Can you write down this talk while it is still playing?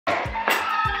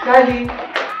Daddy.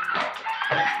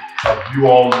 Have you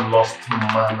all lost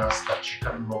manners that you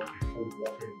can knock before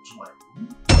walking into my room?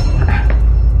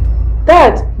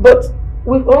 Dad, but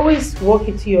we've always walked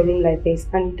into your room like this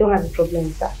and you don't have a problem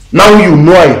with that. Now you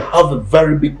know I have a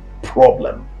very big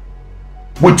problem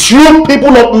with you people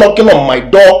not knocking on my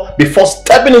door before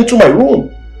stepping into my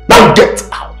room. Now get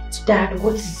out. Dad,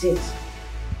 what is it?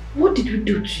 What did we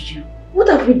do to you? What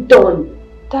have we done?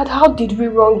 Dad, how did we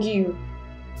wrong you?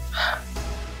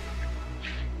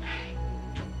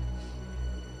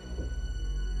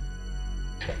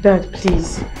 Dad,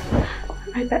 please.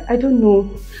 I don't know.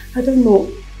 I don't know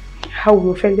how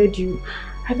we offended you.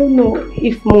 I don't know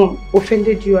if Mom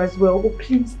offended you as well. But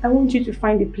please, I want you to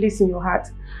find a place in your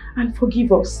heart and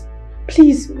forgive us.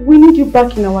 Please, we need you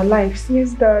back in our lives.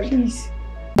 Yes, Dad, please.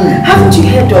 Haven't you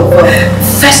heard of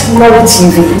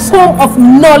FirstNollyTV? Home of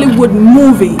Nollywood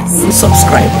movies.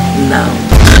 Subscribe now.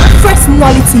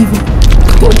 FirstNollyTV.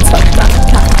 Go touch that.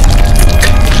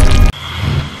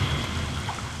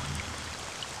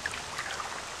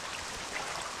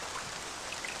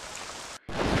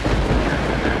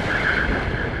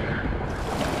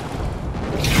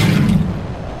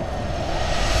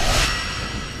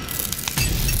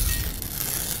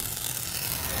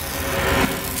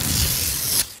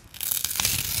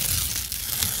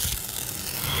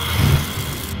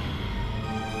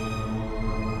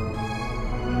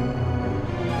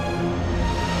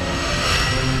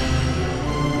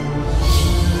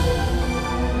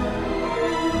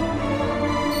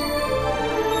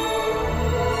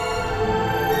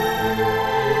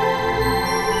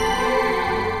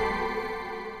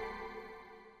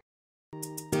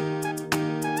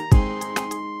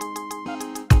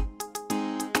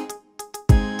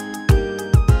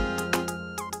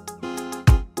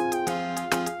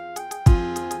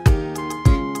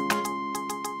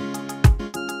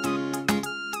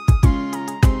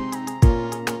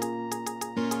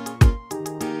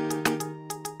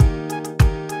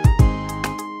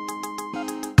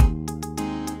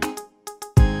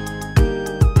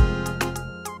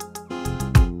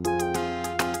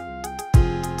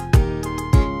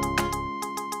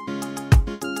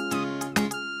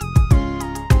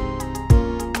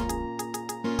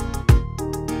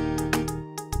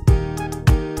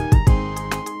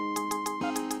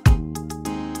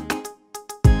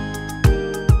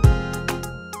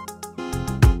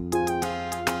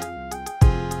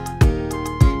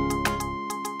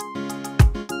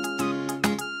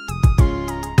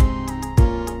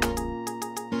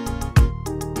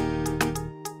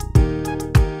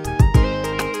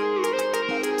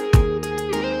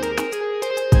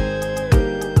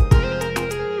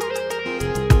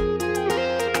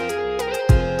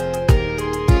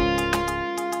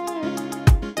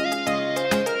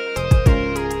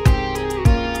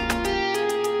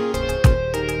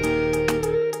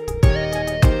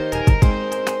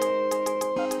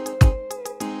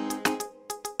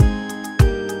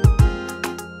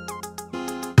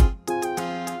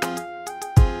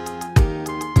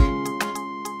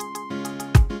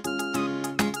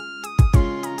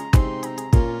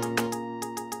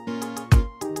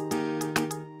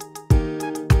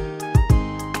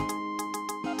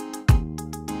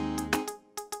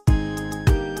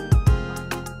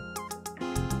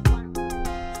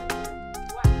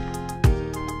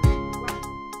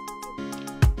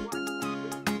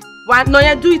 One, no,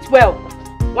 you do it well.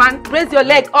 One, raise your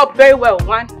leg up very well.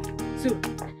 1, 2,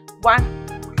 1,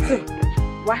 2,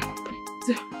 1,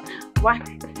 2,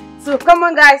 1, 2. Come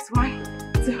on, guys. 1,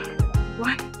 2,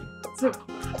 1, 2,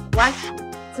 1,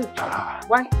 2,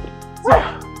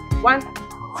 1, 2, 1,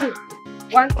 2,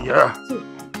 1, 2,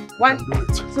 1, 2,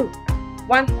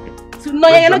 1, 2. No,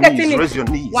 you're not getting it. Raise your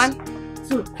knees. 1,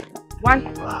 2,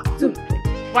 1, 2,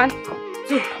 1,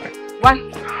 2,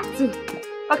 1, 2.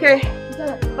 Okay.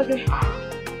 Okay.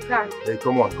 Dad. Hey,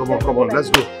 come on. Let's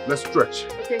go. Let's stretch.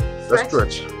 Okay. Let's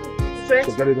stretch. Stretch.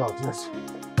 So get it out, yes.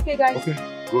 Okay, guys. Okay.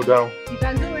 Go down. You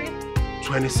can do it.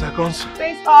 20 seconds.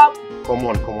 Face up. Come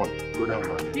on. Go down,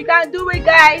 man. You can do it,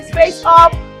 guys. Face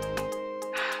up.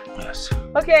 Yes.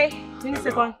 Okay. 20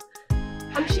 seconds.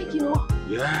 I'm shaking, oh.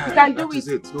 Yeah. You can do that it. Is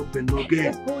it. No pain, no gain.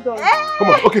 Just hold on. Come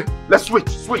on. Okay. Let's switch.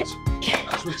 Switch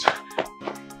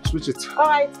it.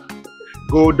 Alright.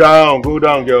 Go down,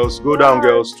 girls. Go down,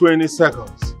 girls. 20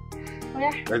 seconds. Oh,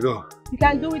 yeah. Let's go. You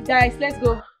can do it, guys. Let's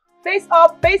go. Face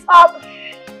up. Face up.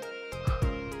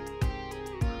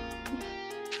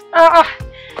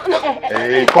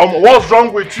 Hey, come on. What's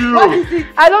wrong with you? What is it?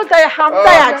 I don't tire. I'm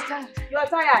tired. You're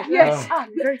tired? Yes.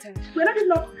 Very tired. We're not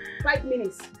even 5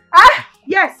 minutes.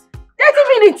 Yes.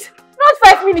 30 minutes. Not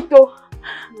 5 minutes though.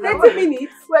 30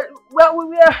 minutes. Well, Well,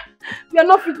 we are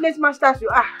not fitness masters, you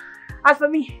are. As for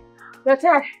me, we are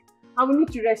tired and we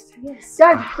need to rest. Yes.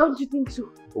 Dad, don't you think so?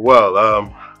 Well,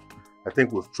 I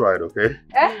think we've tried, okay?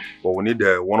 Eh? But we need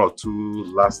 1 or 2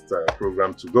 last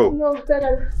program to go. No,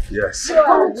 Dad. Yes. 1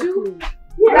 or 2?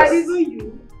 Yes. That is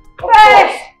you.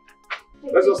 Hey!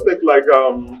 Let's just take like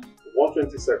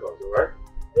 120 seconds, alright?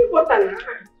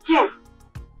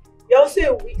 You're also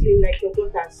a weakling like your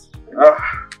daughters.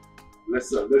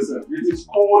 Listen. It is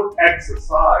called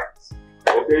exercise.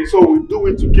 Okay, so we do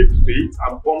it to keep fit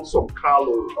and burn some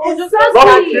calories. Exactly. Not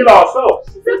to kill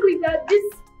ourselves. Exactly, that this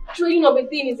training of a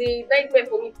thing is a nightmare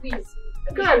for me, please.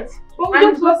 I can't. But we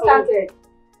just got started.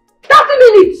 30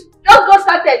 minutes! Just got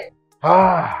started!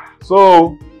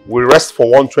 So we rest for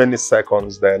 120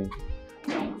 seconds, then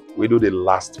we do the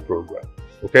last program.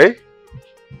 Okay?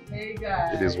 Hey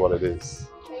guys. It is what it is.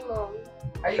 Hey Mom.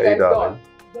 Are you Hey guys darling.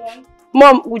 done?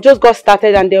 Mom, we just got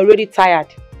started and they're already tired.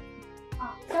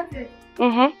 Started?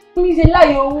 It's a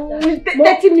lie,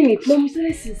 30 minutes. Mom,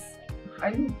 this. I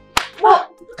know. No,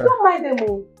 don't mind them,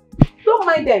 oh. Don't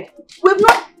mind them. We've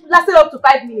not lasted up to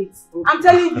 5 minutes. Okay. I'm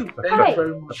telling you. Thank you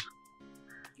very much.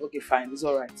 Okay, fine. It's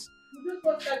alright. We just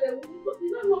got started.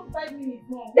 It's not up to 5 minutes,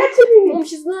 Mom. 30 minutes. Mom,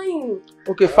 she's lying.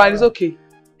 Okay, fine. It's okay.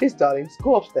 Please, darlings,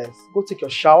 go upstairs. Go take your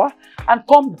shower and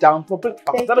come down for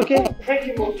breakfast. Is that okay? Thank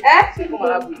you, Mom.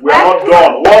 We are not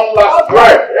done. One last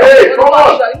breath. Hey, come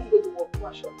on. I need to go to work. Come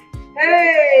on, shower.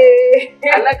 Hey!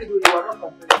 I like it when you are not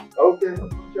complaining. Okay.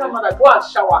 Come on, go and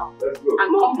shower. Let's go. And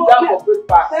come down for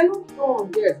breakfast. I'm not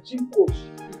done. Yes, gym coach.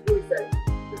 He's doing that.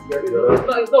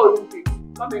 Yeah. It's not Olympics.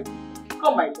 Come in.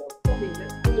 Come, my love. Come in.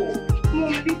 Let's go.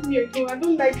 Mom, leave me alone. I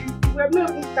don't like it. We have not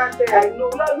even started. I know.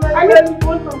 I really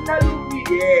want some calories.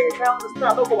 Yes, I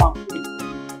understand. Don't go and play.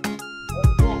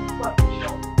 Let's go. Go and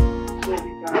shower. So we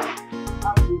can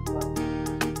have breakfast.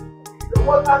 So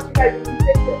what else you guys will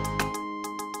take care?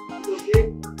 Okay?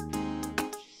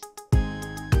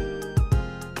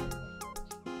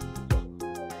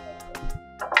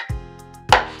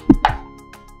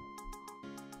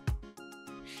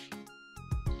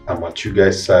 I'm at you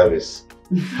guys' service.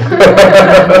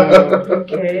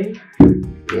 Okay.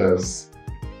 Yes.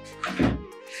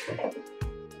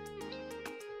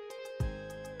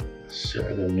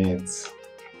 Share the meat.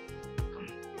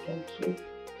 Thank you.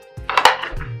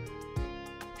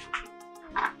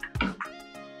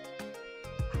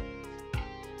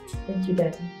 Thank you,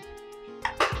 Daddy.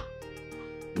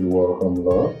 You're welcome,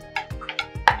 love.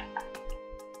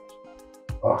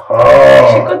 She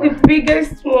Aha! got the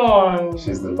biggest one.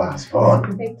 She's the last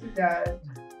one. Thank you, Dad.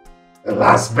 The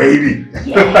last baby.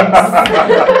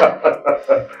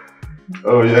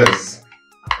 Oh, yes.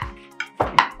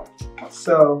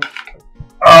 So,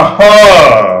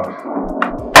 Aha!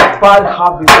 bad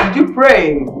habits. Did you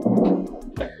pray?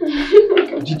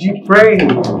 Did you pray?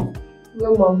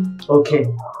 No, Mom. Okay.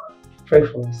 Pray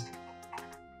for us.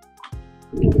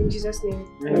 In Jesus' name.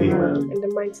 Amen. In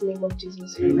the mighty name of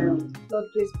Jesus. Amen. Lord,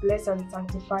 please bless and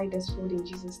sanctify this food in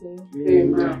Jesus' name.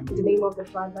 Amen. In the name of the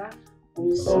Father.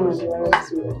 And the Son and the Holy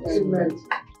Spirit. Amen.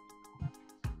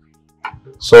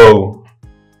 So,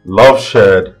 love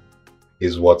shared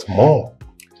is what's more.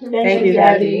 Thank you,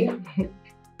 Daddy.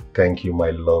 Thank you,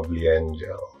 my lovely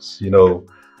angels. You know,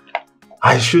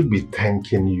 I should be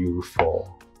thanking you for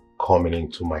coming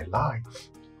into my life.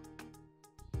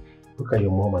 Look at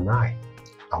your mom and I.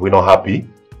 Are we not happy?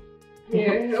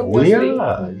 Yeah, We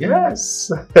are,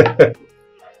 yes.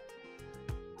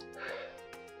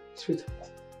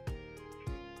 Sweetheart.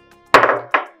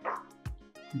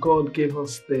 God gave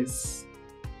us this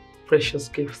precious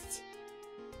gift.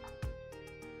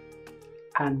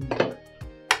 And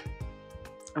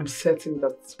I'm certain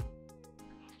that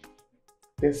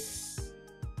this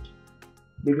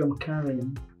baby I'm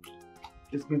carrying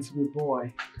is going to be a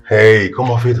boy. Hey, come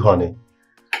off it, honey.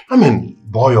 I mean,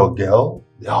 boy or girl,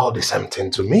 they're all the same thing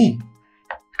to me.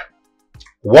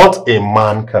 What a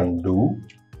man can do,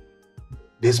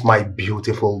 these my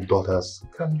beautiful daughters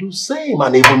can do same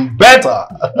and even better.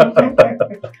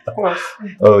 Of course.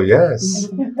 Oh, yes.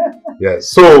 Yes.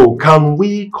 So, can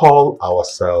we call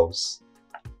ourselves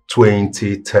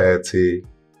 2030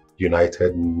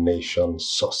 United Nations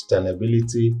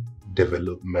Sustainability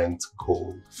Development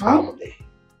Goal Family?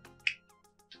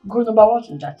 Goal number what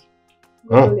is that?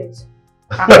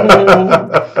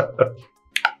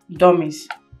 Dummies.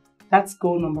 That's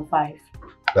goal number 5.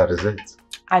 That is it.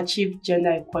 Achieve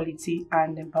gender equality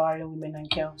and empowering women and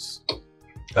girls.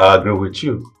 I agree with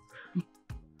you.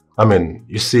 I mean,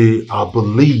 you see, I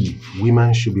believe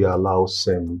women should be allowed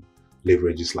same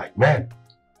leverages like men.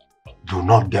 Do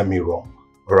not get me wrong,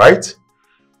 all right?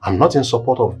 I'm not in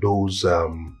support of those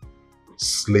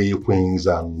slay queens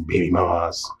and baby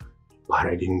mamas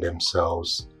parading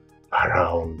themselves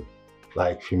around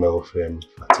like female femme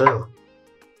fatale.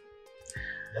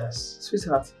 Yes.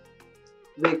 Sweetheart,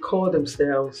 they call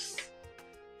themselves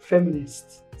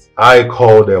feminists. I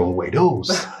call them widows.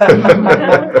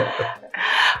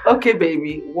 Okay,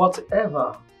 baby,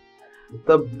 whatever.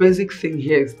 The basic thing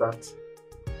here is that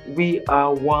we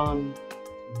are one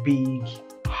big,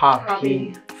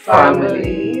 happy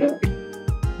family.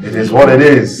 It is what it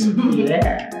is.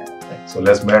 Yeah. So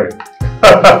let's marry.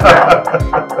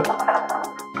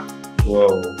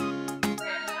 Whoa.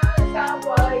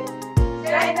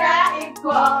 Gender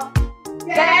equal.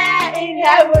 Yeah, in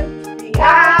heaven we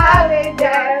have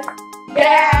angels.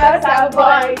 Girls and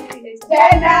boys, it's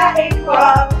gender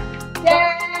equal.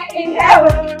 Yeah, in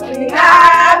heaven we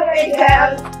have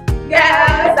angels.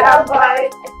 Girls and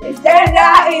boys, it's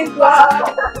gender equal.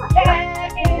 Yeah,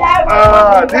 in heaven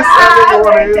we have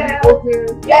angels.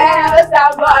 Girls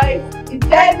and boys, it's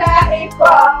gender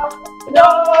equal. No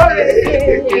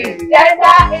racism,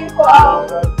 gender equal.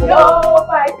 No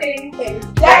fighting,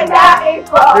 gender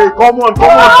equal. Hey, come on. You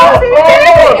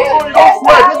don't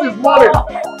sweat, this is morning.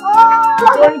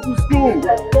 You're going to school.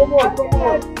 Come on.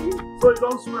 So you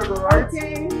don't sweat, alright?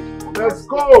 Let's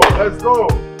go.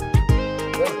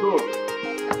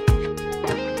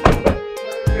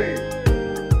 Hey,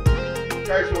 you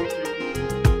guys don't keep.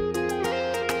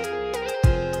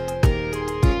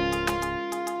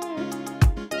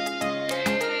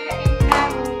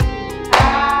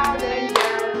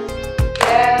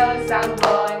 Girls and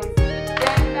boys,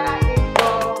 gender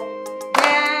equal.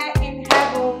 Yeah, in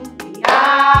heaven we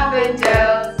have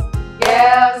angels.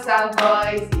 Girls and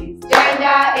boys, it's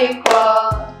gender equal.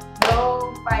 No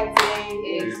fighting,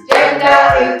 it's gender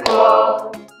equal.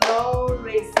 No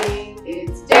racing,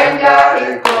 it's gender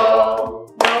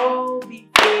equal. No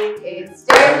beating, it's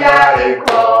gender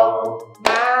equal.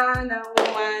 Man and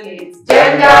woman, it's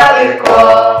gender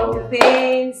equal.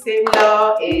 Same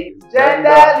law, it's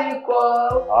gender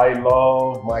equal. I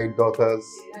love my daughters.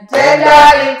 Gender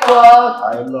equal.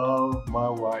 I love my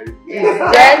wife. It's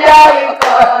gender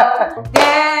equal.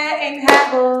 Yeah, in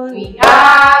heaven we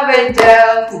have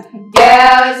angels.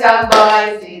 Girls and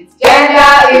boys, it's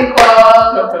gender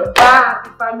equal. Happy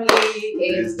family,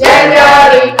 it's gender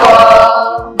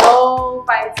equal. No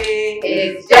fighting,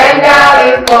 it's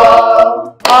gender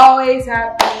equal. Always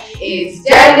happy, it's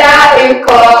gender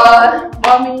equal.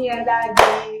 Mommy and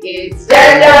daddy, it's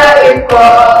gender equal.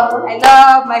 I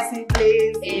love my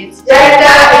siblings, it's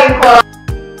gender equal.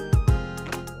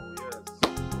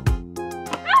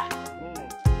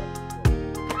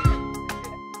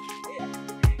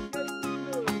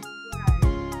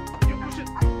 You push it.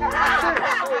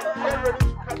 Get ready to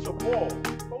catch a ball.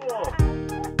 Come on.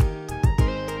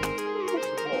 Push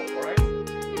the ball, alright?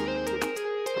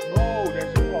 No,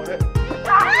 there's no ball there.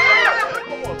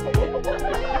 Come on.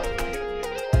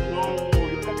 No,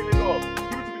 you're taking it off.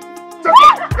 Give it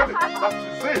to me. That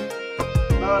is it.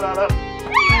 No.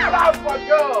 That's my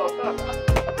girl.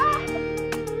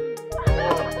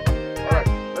 Alright,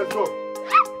 let's go.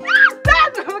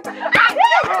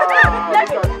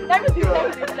 Let me do.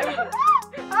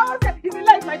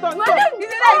 It's my turn.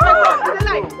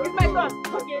 It's my turn.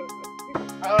 Okay.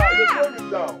 You're throwing it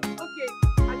down. Okay.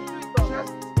 I can do it.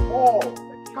 Just ball.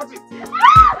 Catch it.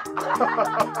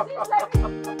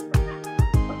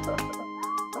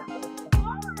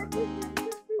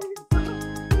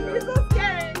 It's so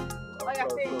scary. Oh, yeah,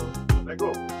 Let go.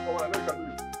 Come on, I know you can do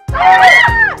it.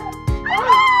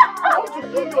 I want to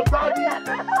kill your daddy.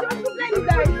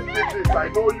 I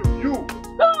know you. You.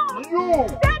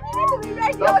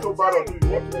 That's so bad on you. You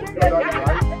want to kill your daddy,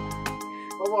 right?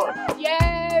 Come on.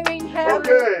 Yeah, in heaven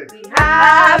Okay. we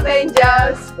have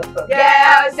angels,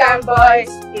 girls and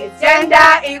boys, it's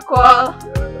gender equal.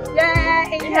 Yeah,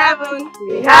 in heaven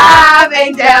we have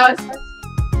angels,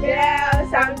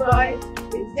 girls and boys,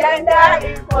 it's gender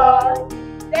equal.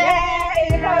 Yeah,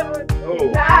 in heaven we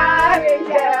have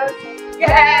angels,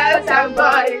 girls and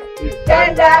boys, it's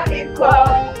gender equal.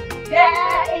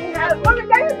 Yeah, in heaven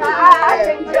we have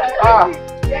angels.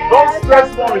 Don't stress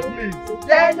mommy, please.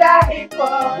 Gender equal.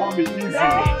 Mommy, easy. No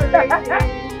racism.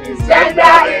 It's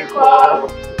gender equal.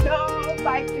 No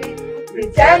fighting. It's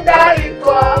gender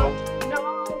equal. No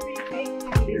beating.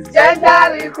 It's gender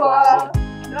equal.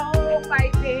 No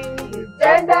fighting. It's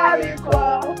gender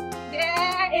equal.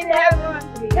 Yeah, in heaven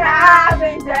we have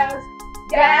angels.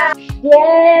 Yeah,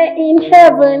 in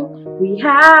heaven we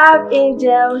have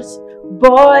angels,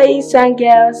 boys and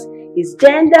girls. It's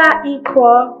gender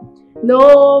equal.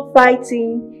 No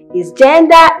fighting, it's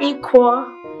gender equal.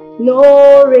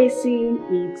 No racing,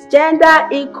 it's gender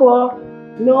equal.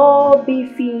 no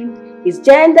beefing, is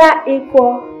gender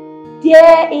equal.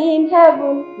 There in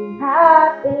heaven we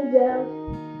have angels,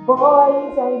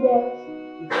 boys and girls,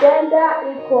 is gender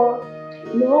equal.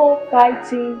 No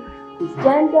fighting, is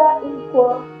gender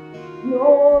equal.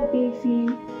 No beefing,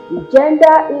 is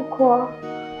gender equal.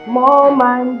 Mom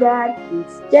and dad,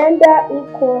 is gender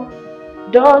equal.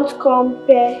 Don't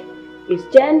compare, is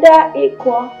gender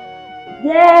equal.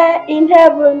 There in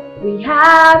heaven we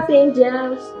have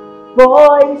angels,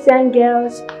 boys and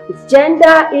girls, it's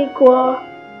gender equal.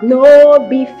 No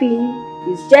beefing,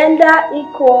 it's gender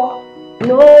equal.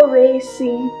 No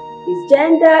racing, it's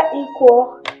gender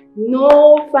equal.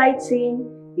 No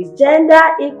fighting, it's gender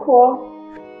equal.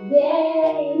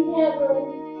 There in heaven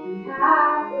we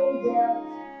have angels,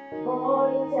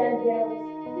 boys and girls,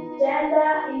 it's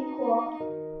gender equal.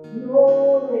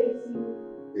 No racing,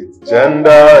 it's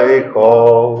gender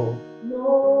equal.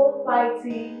 no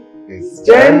fighting, It's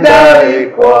gender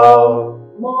equal.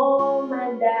 mom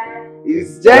and dad,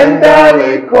 It's gender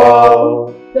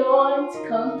equal. don't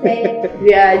compare,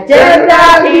 we are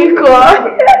gender equal.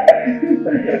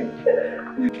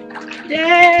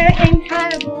 There in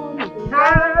heaven we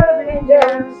have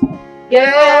angels,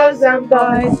 girls and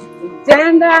boys, it's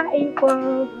gender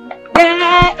equal.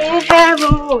 There in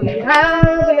heaven we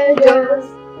have angels,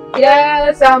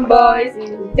 girls and boys,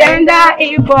 it's gender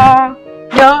equal.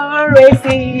 No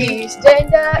racing, It's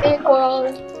gender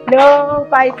equal. no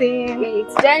fighting,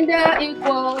 It's gender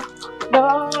equal.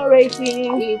 no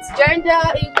racing, It's gender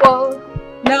equal.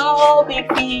 no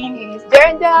beefing. It's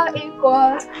gender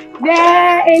equal.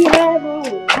 There in heaven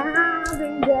we have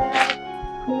angels,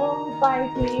 no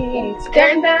fighting, It's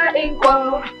gender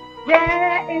equal.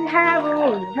 there in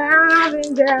heaven we have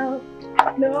angels,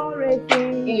 no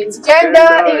racing. It's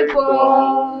gender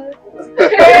equal.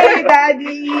 Hey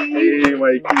daddy! Hey,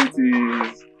 my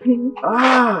cuties.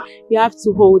 You have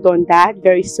to hold on that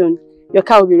very soon. Your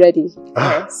car will be ready.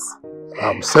 Yes.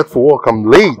 I'm set for work. I'm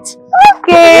late.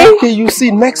 Okay. Okay, you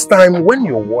see, next time when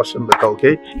you're washing the car,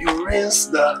 okay, you rinse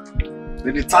the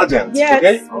detergent, Yes.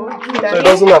 okay? Okay, So it daddy.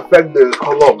 doesn't affect the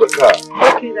color of the car.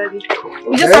 Okay, daddy.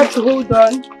 You just have to hold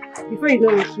on. Before you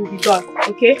know it, will be done.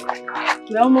 Okay?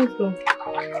 We're almost done.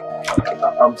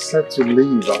 I'm set to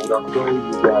leave. I would have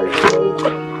joined you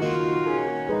guys.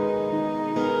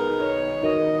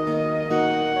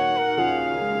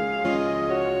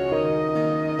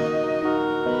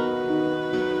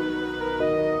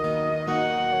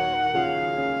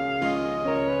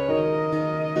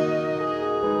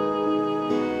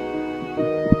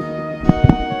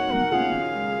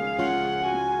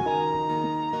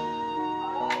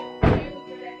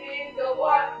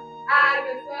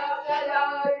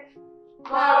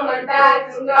 Mom and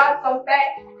dad do not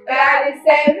compare, they are the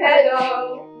same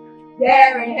hello.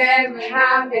 There in heaven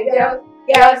have angels,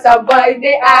 girls and boys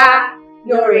they are.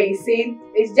 No racing,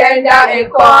 it's gender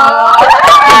equal.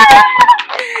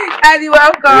 Daddy,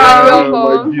 welcome.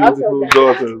 My beautiful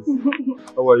daughters.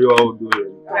 How are you all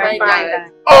doing? Fine,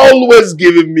 fine. Always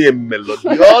giving me a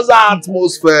melodious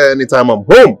atmosphere anytime I'm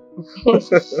home.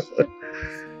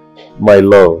 My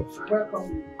love.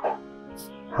 Welcome.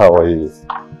 How are you?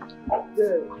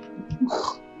 Good.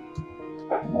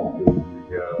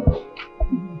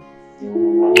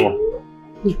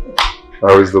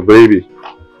 How is the baby?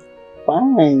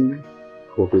 Fine.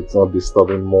 Hope it's not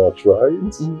disturbing much,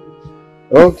 right?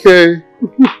 Okay.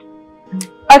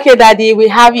 Okay, daddy, we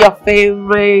have your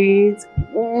favorite.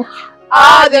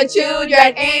 All the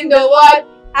children in the world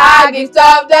are gifts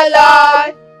of the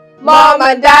Lord. Mom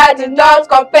and dad do not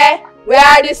compare, we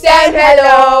are the same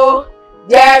hello.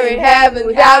 There in heaven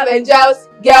we have angels,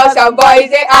 girls and boys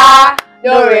they are.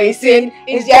 No racing,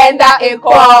 it's gender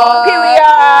equal. Here we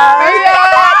are.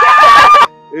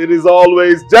 It is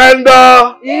always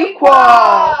gender.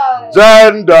 Equal.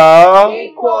 Gender.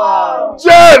 Equal.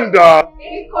 Gender.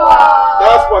 Equal.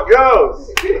 That's for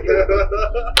girls.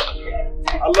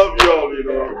 I love you all, you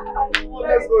know.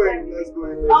 Let's go in. Let's go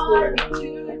in. All Let's the go in.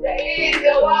 children in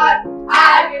the world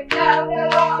are gifts of the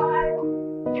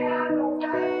Lord.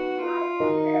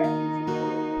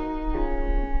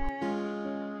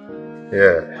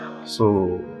 Yeah,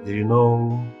 so, you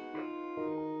know,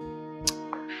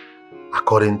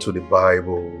 according to the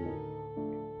Bible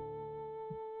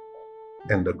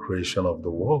and the creation of the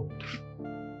world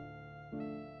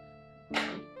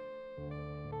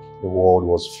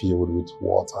was filled with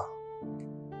water.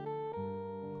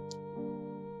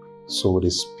 So the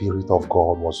Spirit of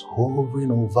God was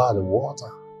hovering over the water.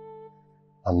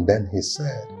 And then he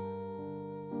said,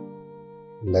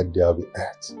 "Let there be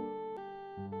earth."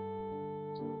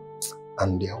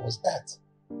 And there was earth.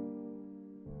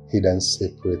 He then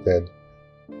separated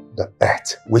the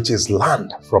earth, which is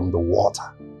land, from the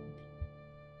water.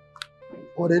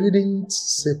 But they didn't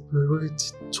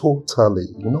separate totally.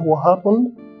 You know what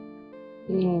happened?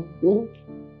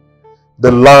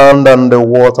 The land and the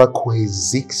water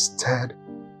coexisted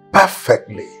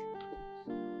perfectly.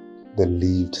 They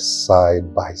lived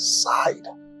side by side.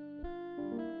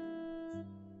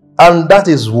 And that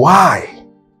is why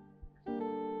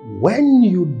when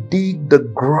you dig the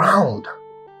ground,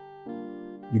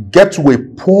 you get to a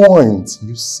point,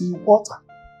 you see water.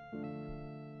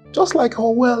 Just like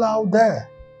our well out there.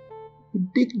 You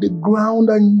dig the ground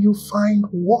and you find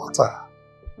water.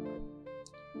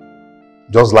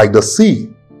 Just like the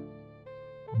sea.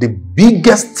 The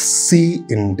biggest sea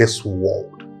in this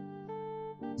world.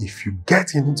 If you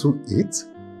get into it,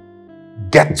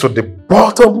 get to the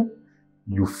bottom,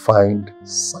 you find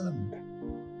sand.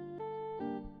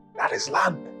 That is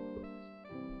land.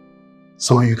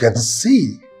 So you can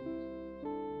see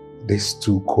these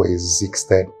two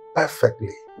coexisted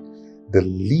perfectly. They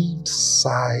lived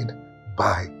side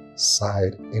by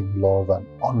side in love and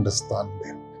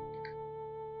understanding.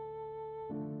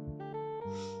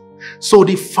 So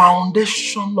the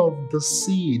foundation of the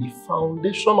sea, the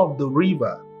foundation of the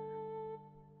river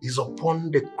is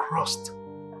upon the crust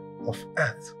of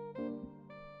earth.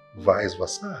 Vice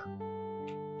versa.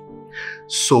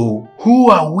 So who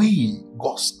are we,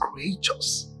 God's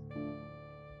creatures,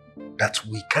 that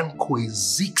we can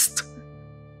coexist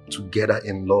together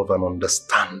in love and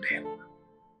understanding?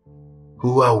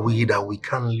 Who are we that we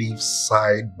can live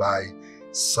side by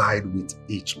side with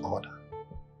each other?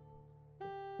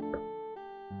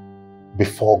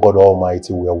 Before God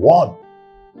Almighty, we are one.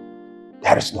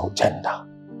 There is no gender.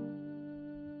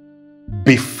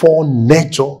 Before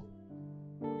nature,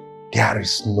 there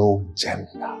is no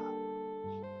gender.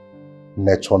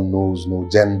 Nature knows no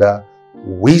gender.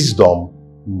 Wisdom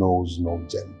knows no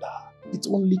gender. It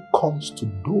only comes to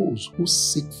those who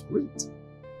seek for it.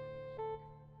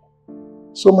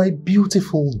 So my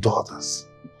beautiful daughters,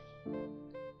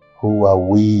 who are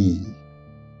we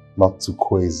not to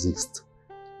coexist,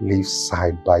 live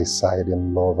side by side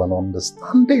in love and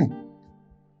understanding?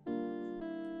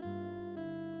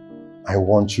 I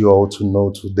want you all to know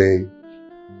today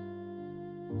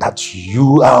that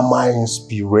you are my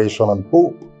inspiration and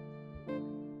hope.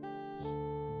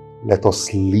 Let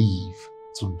us live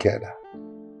together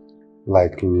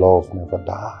like love never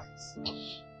dies.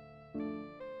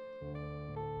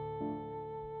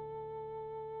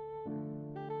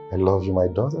 I love you, my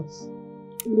daughters.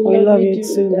 We love you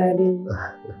too, Daddy.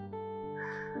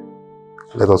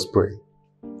 Let us pray.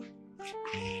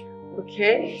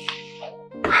 Okay.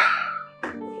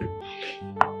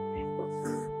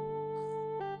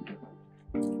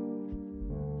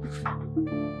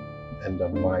 In the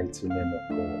mighty name of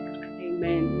God.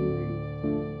 Amen.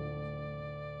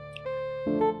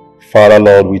 Father,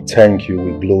 Lord, we thank you,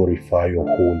 we glorify your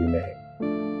holy name.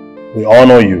 We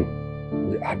honor you,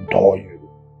 we adore you.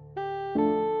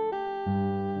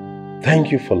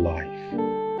 Thank you for life.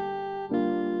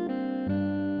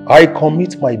 I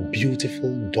commit my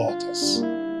beautiful daughters,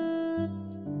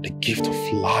 the gift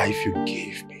of life you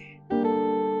gave me.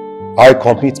 I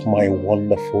commit my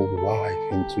wonderful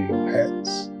wife into your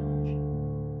hands.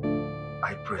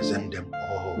 I present them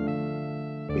all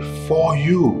before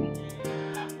you.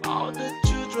 All the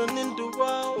children in the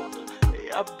world, they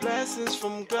are blessings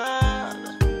from God.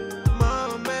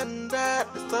 Mom and dad,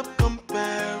 stop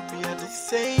comparing, we are the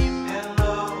same.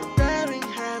 Hello, there in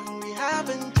heaven we have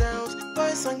angels,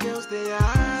 boys and girls they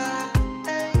are.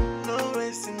 Hey, no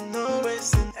racing,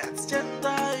 it's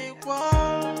gender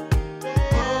equal.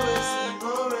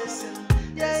 No racing,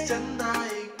 yeah, it's gender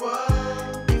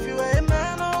equal. If you are a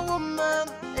man or woman,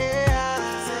 yeah,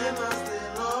 same as the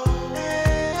law.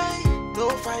 Hey, no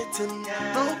fighting,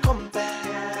 no compare.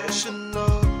 You should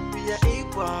know we are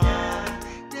equal.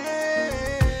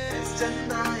 Yeah, it's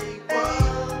gender equal.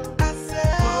 I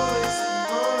said,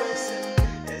 no racing,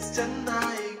 it's gender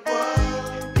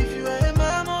equal. If you are a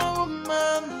man or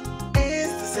woman,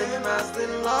 it's the same as the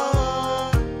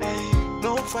law. Hey,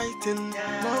 no fighting,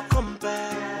 no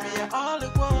compare. We are all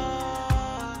equal.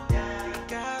 You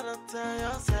gotta tell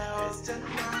yourself it's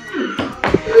gender equal.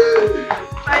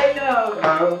 I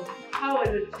know. How was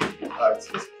it?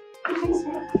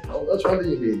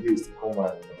 Actually, you used to come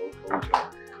and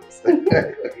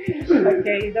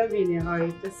Okay, you don't be in a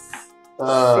hurry. Just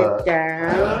sit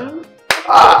down.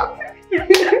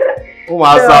 So, you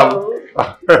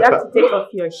have to take off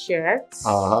your shirt.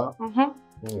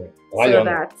 Why so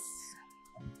that.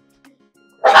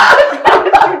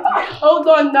 Hold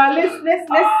on now. Let's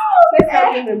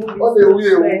have him remove his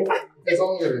It's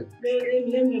hungry.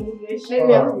 Let me move it.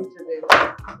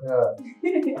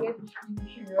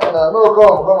 No,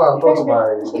 come and touch my.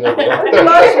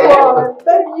 Last one.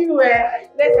 Thank you.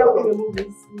 Let's help you remove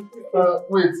this.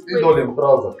 Wait, he's not in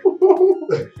trouser.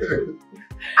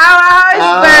 Our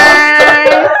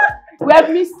husband. We have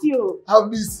missed you. I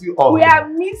miss you all. We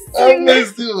have missed you. I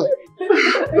miss you. Wait.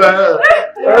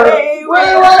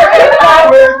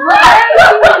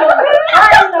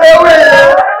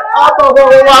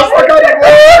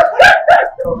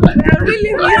 I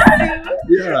really miss you.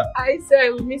 Yeah. I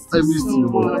said we missed you. I missed so you.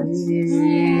 much.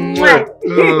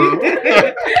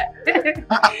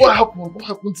 What happened? What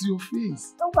happened to your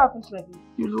face? What happened to my face?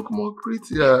 You look more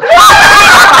prettier.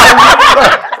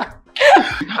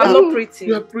 I'm not pretty.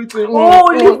 You're pretty. Oh,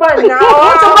 leave her now.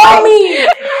 What about me?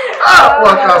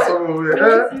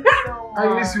 I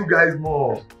miss you guys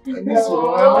more. I miss you.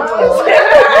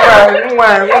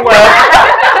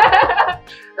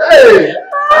 Hey!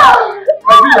 I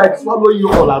feel like swallowing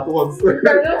you all at once.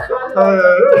 That's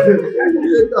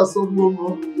so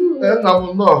momo.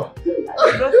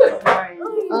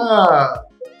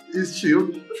 It's chill.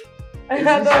 I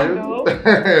don't know.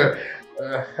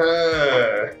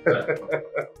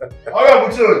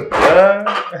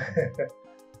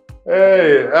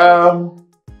 Hey,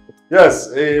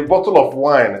 yes, a bottle of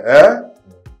wine,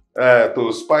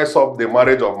 to spice up the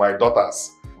marriage of my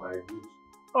daughters.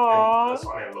 Aww.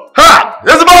 Ha!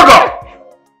 Yes, burger!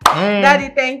 Daddy,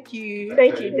 thank you.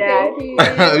 Thank you, Daddy.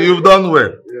 You've done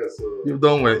well. Yes, sir. You've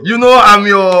done well. You know I'm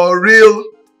your real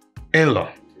in-law.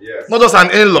 Yes. Not just an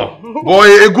in-law, but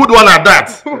a good one at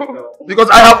that. Because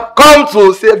I have come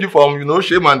to save you from,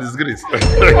 shame and disgrace. What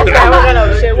kind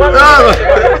of shame? What kind of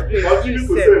shame? You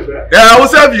said. Yeah, I will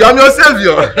save you. I'm your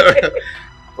savior.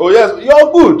 Oh yes,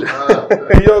 you're good.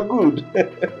 You're good.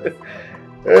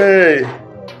 Hey,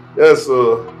 yes,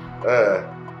 so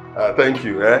thank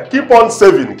you. Keep on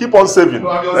saving. Keep on saving. No,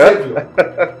 I'm your savior.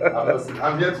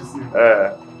 I'm here to save.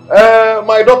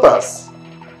 My daughters,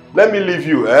 let me leave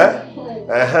you.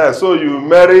 So you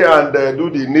marry and do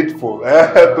the needful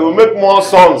to make more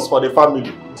sons for the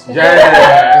family.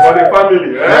 Yeah, for the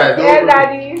family. Yeah,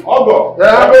 Daddy. Ogo.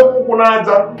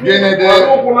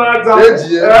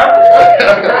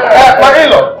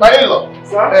 My in-law.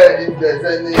 If there's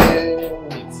any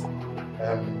meat,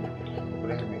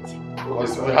 bring meat.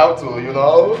 Because we have to,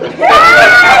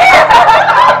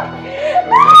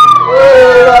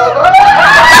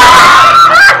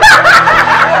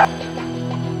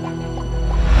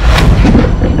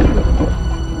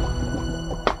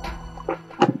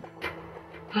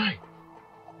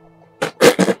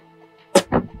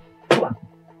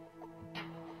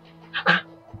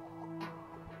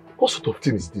 What sort of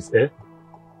thing is this,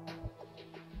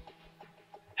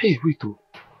 Hey, wait,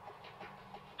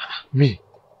 me.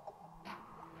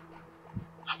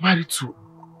 I'm married to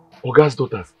Oga's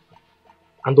daughters.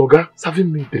 And Oga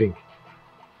serving me drink.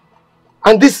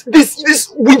 And these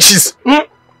witches,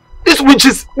 these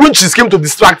witches came to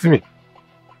distract me.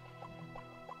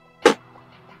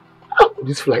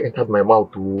 This fly entered my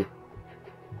mouth too.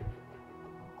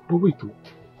 But wait,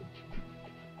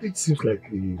 it seems like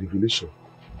a revelation.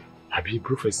 A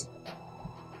prophecy.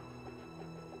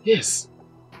 Yes.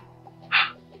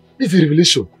 It's a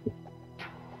revelation.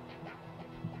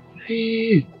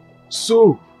 Hey,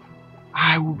 so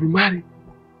I will be married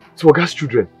to Oga's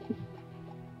children.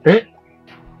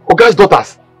 Oga's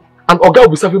daughters. And Oga will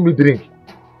be serving me drink.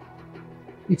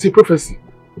 It's a prophecy.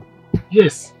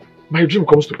 Yes, my dream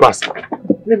comes to pass.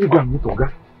 Let me go and meet Oga.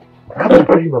 I have to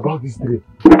tell him about this dream.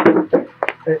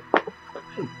 Hey,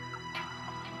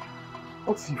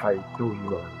 what if I tell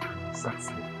you and start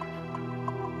sleeping?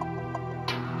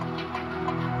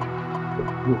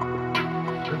 No,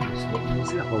 let me stop. You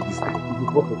say about this dream. It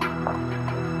will work.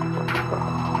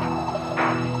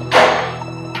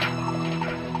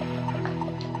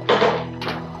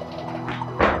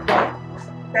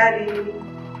 Daddy.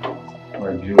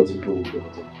 My beautiful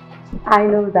daughter. I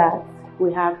know that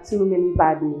we have too many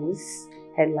bad news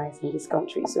headlines in this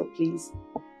country, so please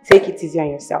take it easy on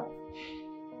yourself.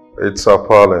 It's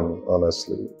appalling,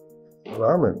 honestly. But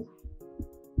I mean,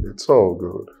 it's all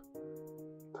good.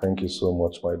 Thank you so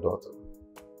much, my daughter.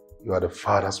 You are the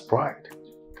father's bride.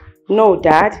 No,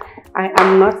 Dad. I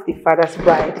am not the father's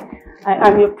bride. I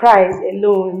am your prize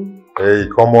alone. Hey,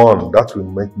 come on. That will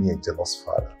make me a jealous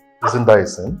father. Isn't that a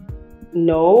sin?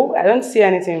 No, I don't see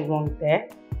anything wrong there.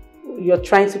 You're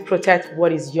trying to protect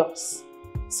what is yours.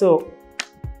 So,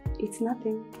 it's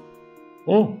nothing.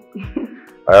 I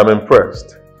am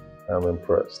impressed. I am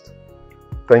impressed.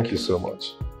 Thank you so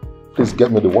much. Please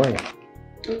get me the wine.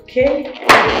 Okay.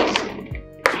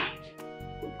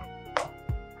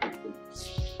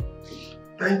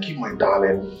 Thank you, my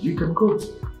darling. You can go.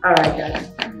 Alright, Daddy.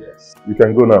 Yes. You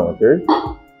can go now, okay?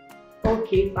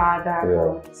 Okay, Father.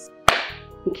 Yeah.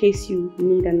 In case you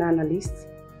need an analyst,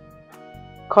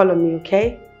 call on me,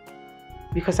 okay?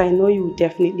 Because I know you will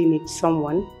definitely need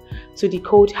someone to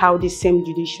decode how the same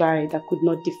judiciary that could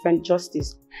not defend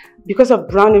justice because of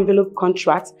brown envelope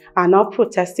contracts are now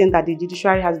protesting that the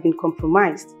judiciary has been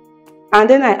compromised. And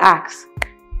then I ask,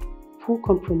 who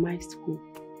compromised who?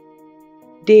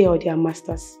 They or their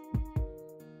masters?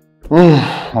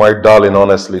 My darling,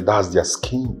 honestly, that's their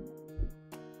scheme,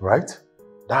 right?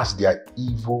 That's their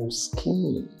evil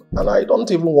scheme. And I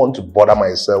don't even want to bother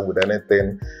myself with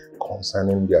anything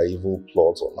concerning their evil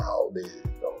plots on how they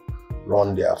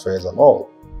run their affairs and all.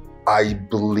 I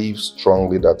believe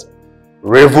strongly that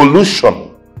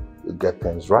revolution will get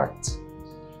things right.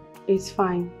 It's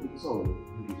fine.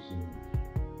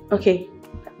 Okay,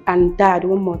 and Dad,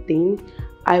 one more thing.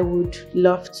 I would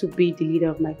love to be the leader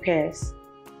of my peers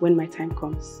when my time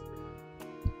comes.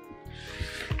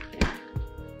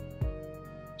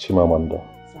 Chimamanda,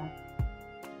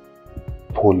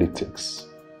 politics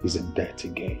is a dirty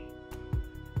game.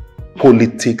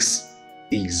 Politics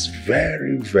is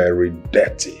very, very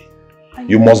dirty.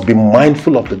 You must be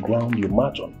mindful of the ground you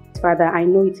march on. Father, I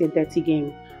know it's a dirty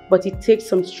game, but it takes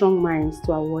some strong minds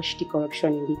to awash the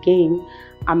corruption in the game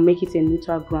and make it a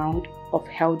neutral ground of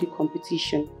healthy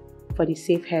competition for the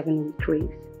safe haven we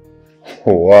crave.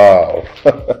 Wow.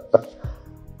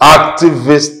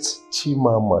 Activist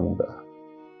Chimamanda.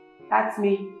 That's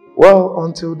me. Well,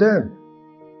 until then,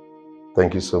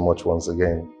 thank you so much once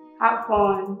again. Have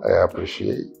fun. I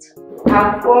appreciate.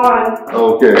 Have fun.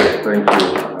 Okay, thank you.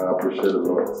 I appreciate it a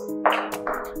lot.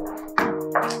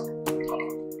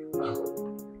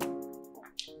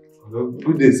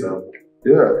 Good day, sir.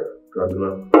 Yeah,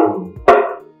 Kaduna.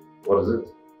 What is it?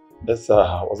 Yes, sir.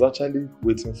 I was actually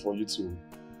waiting for you to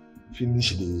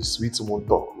finish the sweet small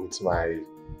talk with my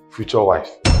future wife.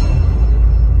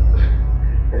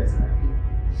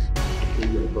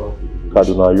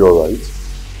 Kaduna, are you alright?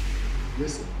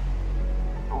 Yes, sir.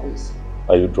 Yes.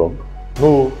 Are you drunk?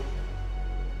 No.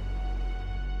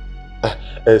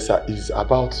 Sir, it's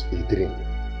about a dream.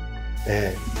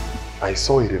 I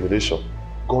saw a revelation.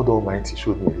 God Almighty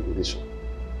showed me a revelation.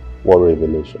 What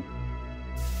revelation?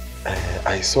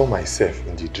 I saw myself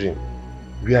in the dream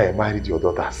where I married your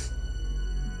daughters.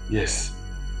 Yes,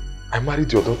 I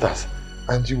married your daughters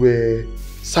and you were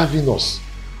serving us.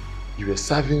 You were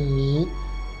serving me,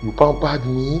 you pampered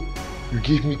me, you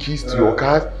gave me keys to your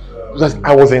car. Because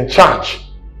I was in charge.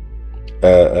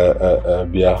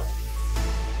 Bia,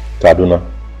 Kaduna,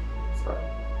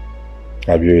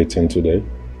 have you eaten today?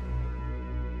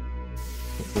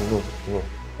 No.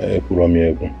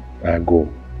 I go.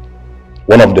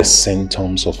 One of the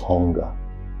symptoms of hunger.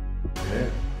 Yeah.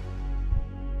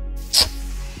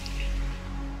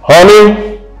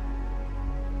 Honey?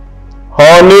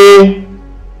 Honey?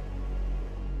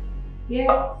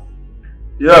 Yeah.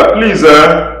 Yeah, please,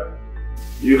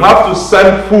 you have to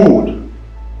send food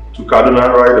to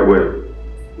Kaduna right away.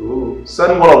 Ooh.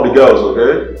 Send one of the girls,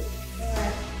 okay?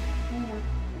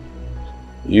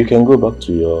 You can go back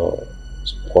to your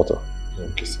quarter.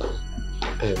 Okay, sir.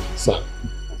 Sir,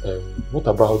 what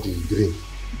about the dream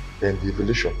and the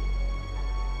revelation?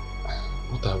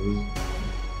 What are we?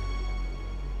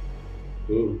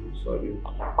 Oh, sorry.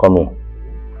 Come here.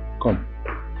 Come.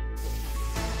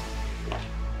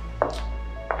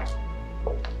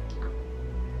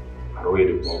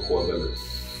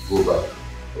 Go back.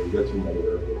 I'll get you my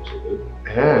other books,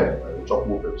 okay? I'll chop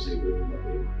more Pepsi.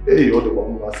 Hey, you're the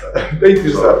one master. Thank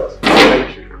you, sir. Thank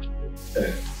you.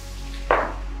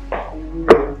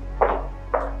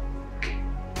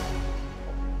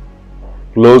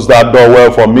 Close that door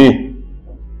well for me.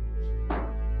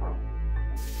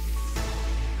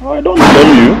 I don't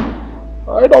blame you.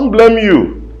 I don't blame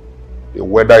you. The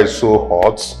weather is so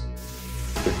hot.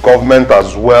 The government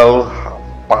as well have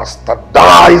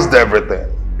bastardized everything.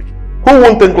 Who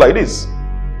won't think like this?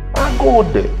 I go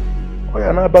there.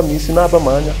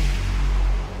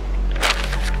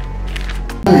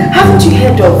 Haven't you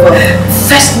heard of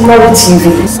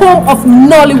FirstNollyTV? Home of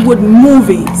Nollywood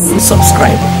movies.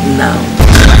 Subscribe now.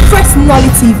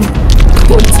 FirstNollyTV.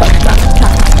 Go touch that.